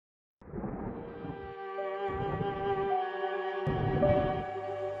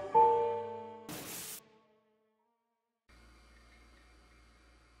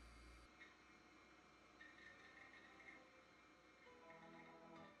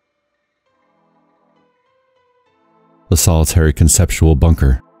a solitary conceptual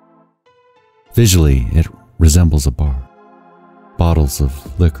bunker. Visually, it resembles a bar. Bottles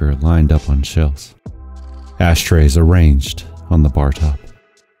of liquor lined up on shelves. Ashtrays arranged on the bar top.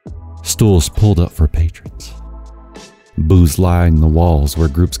 Stools pulled up for patrons. Booze lining the walls where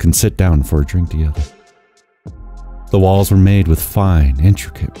groups can sit down for a drink together. The walls were made with fine,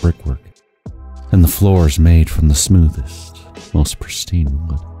 intricate brickwork, and the floors made from the smoothest, most pristine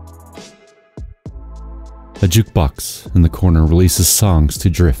wood. A jukebox in the corner releases songs to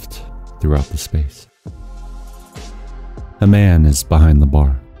drift throughout the space. A man is behind the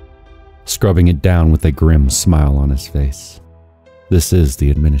bar, scrubbing it down with a grim smile on his face. This is the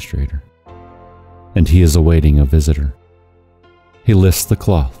administrator, and he is awaiting a visitor. He lifts the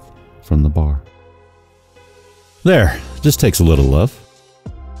cloth from the bar. There, just takes a little love.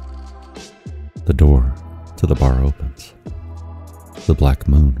 The door to the bar opens. The Black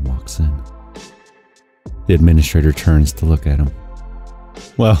Moon walks in. The administrator turns to look at him.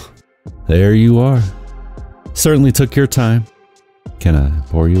 Well, there you are. Certainly took your time. Can I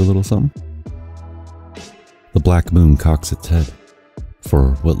pour you a little something? The Black Moon cocks its head,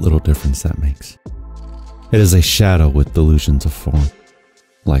 for what little difference that makes. It is a shadow with delusions of form,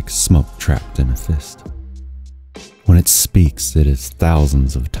 like smoke trapped in a fist. When it speaks, it is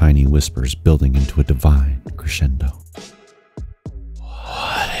thousands of tiny whispers building into a divine crescendo.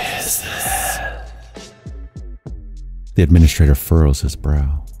 What is this? The administrator furrows his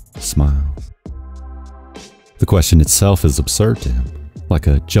brow, smiles. The question itself is absurd to him, like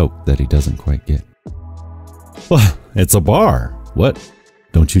a joke that he doesn't quite get. Well, it's a bar. What?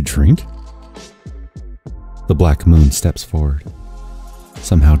 Don't you drink? The Black Moon steps forward,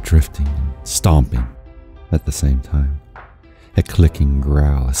 somehow drifting and stomping at the same time. A clicking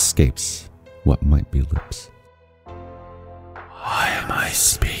growl escapes what might be lips. Why am I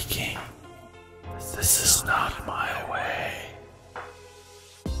speaking? This is not my way.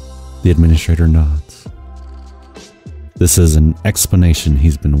 The administrator nods. This is an explanation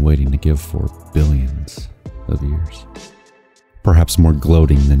he's been waiting to give for billions of years. Perhaps more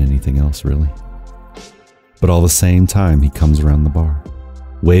gloating than anything else, really. But all the same time, he comes around the bar,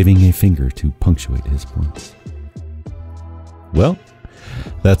 waving a finger to punctuate his points. Well,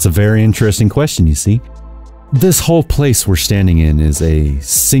 that's a very interesting question, you see. This whole place we're standing in is a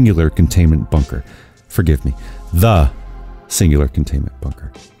singular containment bunker. Forgive me, the singular containment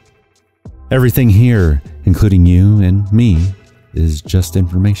bunker. Everything here, including you and me, is just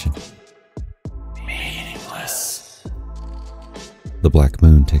information. Meaningless. The Black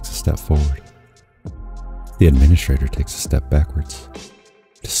Moon takes a step forward. The administrator takes a step backwards.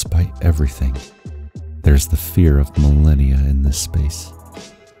 Despite everything, there's the fear of millennia in this space.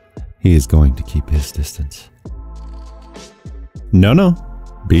 He is going to keep his distance. No,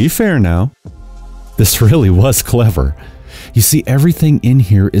 be fair now. This really was clever. You see, everything in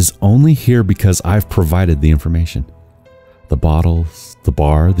here is only here because I've provided the information. The bottles, the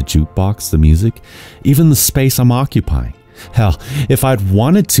bar, the jukebox, the music, even the space I'm occupying. Hell, if I'd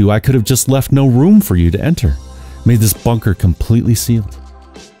wanted to, I could have just left no room for you to enter. Made this bunker completely sealed.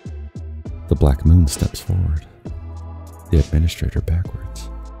 The Black Moon steps forward. The administrator backwards.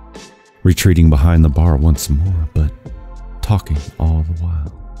 Retreating behind the bar once more, but talking all the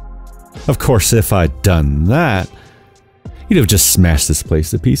while. Of course, if I'd done that, you'd have just smashed this place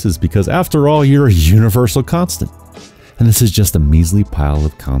to pieces because after all, you're a universal constant. And this is just a measly pile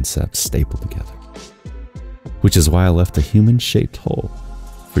of concepts stapled together. Which is why I left a human-shaped hole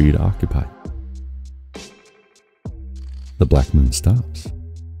for you to occupy. The Black Moon stops,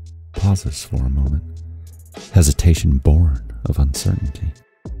 pauses for a moment, hesitation born of uncertainty.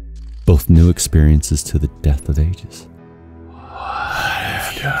 Both new experiences to the death of ages. What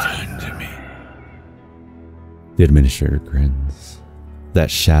have you done to me? The administrator grins.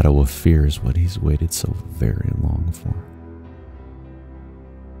 That shadow of fear is what he's waited so very long for.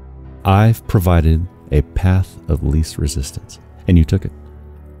 I've provided a path of least resistance, and you took it.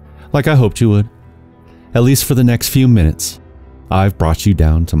 Like I hoped you would. At least for the next few minutes, I've brought you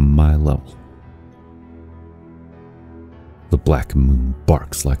down to my level. The Black Moon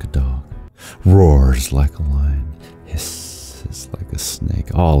barks like a dog, roars like a lion, hisses like a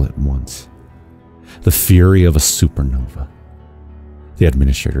snake, all at once. The fury of a supernova. The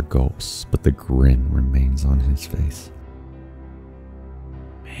administrator gulps, but the grin remains on his face.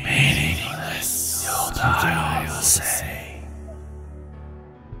 Meaningless, you'll die, I will say.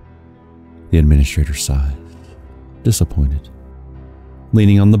 The administrator sighs, disappointed,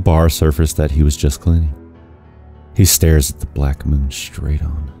 leaning on the bar surface that he was just cleaning. He stares at the Black Moon straight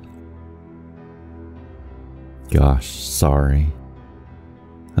on. Gosh, sorry.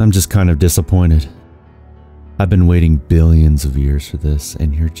 I'm just kind of disappointed. I've been waiting billions of years for this,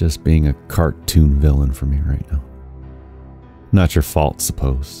 and you're just being a cartoon villain for me right now. Not your fault,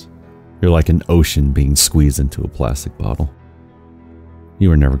 suppose. You're like an ocean being squeezed into a plastic bottle. You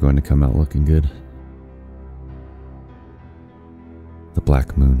were never going to come out looking good. The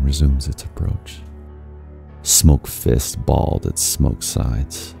black moon resumes its approach. Smoke fist balled at smoke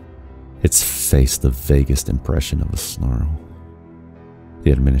sides. Its face the vaguest impression of a snarl. The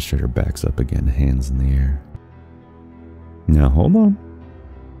administrator backs up again, hands in the air. Now hold on.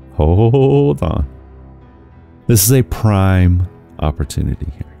 Hold on. This is a prime opportunity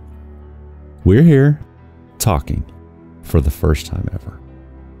here. We're here talking for the first time ever.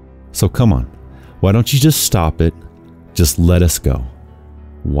 So come on. Why don't you just stop it? Just let us go.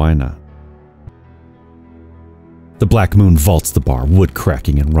 Why not? The black moon vaults the bar, wood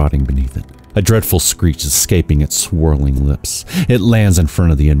cracking and rotting beneath it. A dreadful screech escaping its swirling lips. It lands in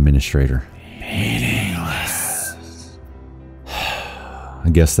front of the administrator. Meaningless. I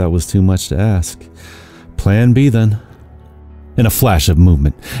guess that was too much to ask. Plan B then. In a flash of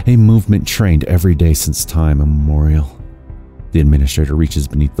movement, a movement trained every day since time immemorial. The administrator reaches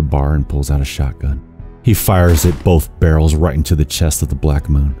beneath the bar and pulls out a shotgun. He fires it both barrels right into the chest of the black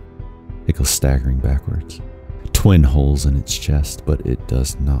moon. It goes staggering backwards. Twin holes in its chest, but it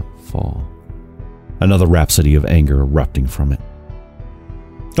does not fall. Another rhapsody of anger erupting from it.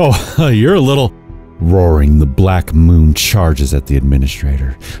 Oh, you're a little... Roaring, the black moon charges at the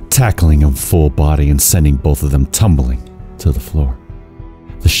administrator, tackling him full body and sending both of them tumbling to the floor.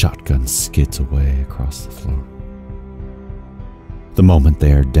 The shotgun skids away across the floor. The moment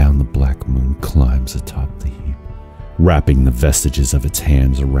they are down, the black moon climbs atop the heap, wrapping the vestiges of its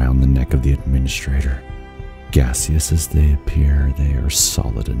hands around the neck of the administrator. Gaseous as they appear, they are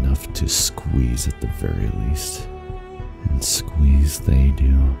solid enough to squeeze at the very least. And squeeze they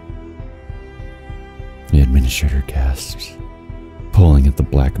do. The administrator gasps, pulling at the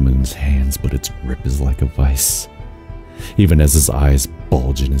black moon's hands, but its grip is like a vice. Even as his eyes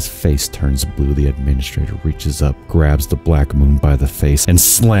bulge and his face turns blue, the administrator reaches up, grabs the black moon by the face, and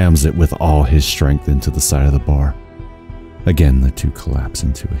slams it with all his strength into the side of the bar. Again, the two collapse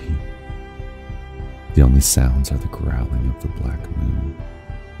into a heap. The only sounds are the growling of the black moon,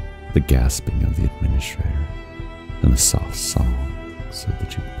 the gasping of the administrator, and the soft songs of the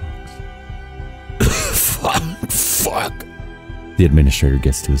jukebox. Fuck. The administrator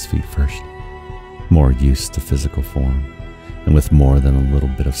gets to his feet first, more used to physical form, and with more than a little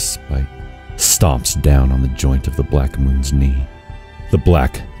bit of spite, stomps down on the joint of the black moon's knee. The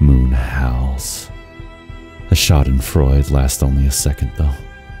black moon howls. A schadenfreude lasts only a second, though.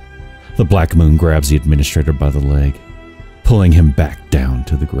 The black moon grabs the administrator by the leg, pulling him back down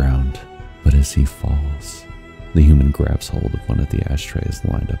to the ground. But as he falls, the human grabs hold of one of the ashtrays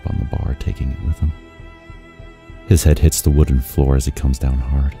lined up on the bar, taking it with him. His head hits the wooden floor as he comes down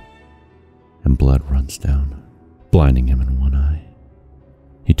hard, and blood runs down, blinding him in one eye.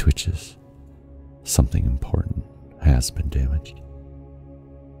 He twitches. Something important has been damaged.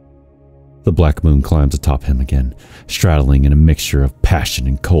 The black moon climbs atop him again, straddling in a mixture of passion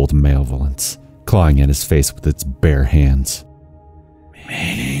and cold malevolence, clawing at his face with its bare hands.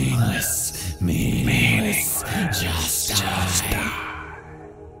 Meaningless, just die.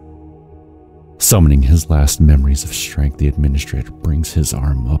 Summoning his last memories of strength, the administrator brings his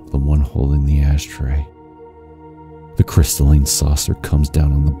arm up, the one holding the ashtray. The crystalline saucer comes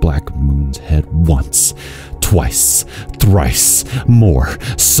down on the black moon's head once, twice, thrice, more.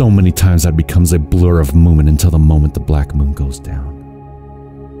 So many times that it becomes a blur of movement until the moment the black moon goes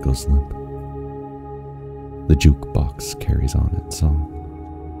down, goes limp. The jukebox carries on its song.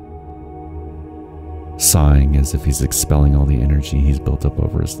 Sighing as if he's expelling all the energy he's built up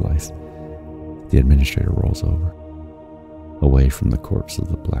over his life, the administrator rolls over, away from the corpse of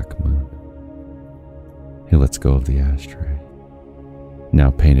the black moon. He lets go of the ashtray,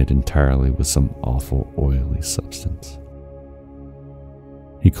 now painted entirely with some awful oily substance.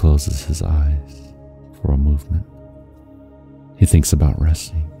 He closes his eyes for a movement. He thinks about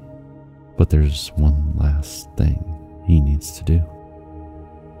resting, but there's one last thing he needs to do.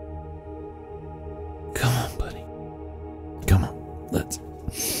 Come on, buddy. Come on,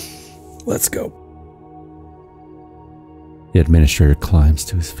 let's go. The administrator climbs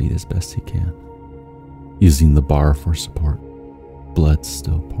to his feet as best he can, using the bar for support, blood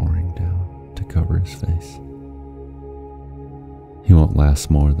still pouring down to cover his face. He won't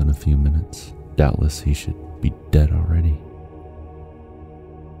last more than a few minutes. Doubtless he should be dead already.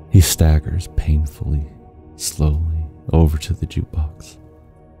 He staggers painfully, slowly, over to the jukebox.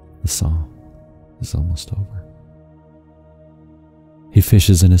 The song is almost over. He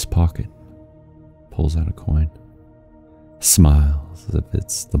fishes in his pocket, pulls out a coin, smiles as if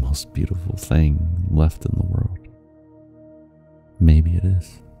it's the most beautiful thing left in the world. Maybe it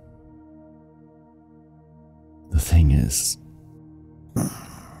is. The thing is,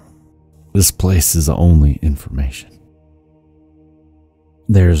 this place is only information.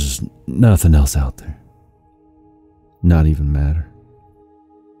 There's nothing else out there. Not even matter.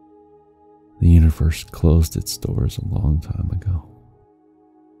 The universe closed its doors a long time ago.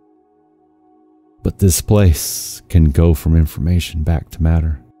 But this place can go from information back to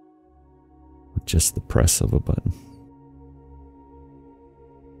matter with just the press of a button.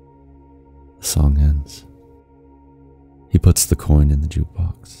 The song ends. He puts the coin in the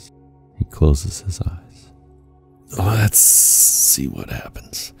jukebox. He closes his eyes. Let's see what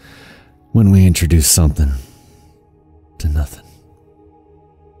happens when we introduce something to nothing.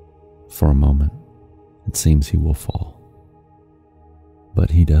 For a moment, it seems he will fall. But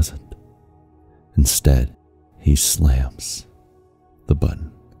he doesn't. Instead, he slams the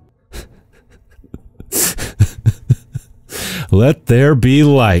button. Let there be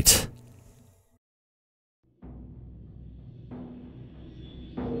light.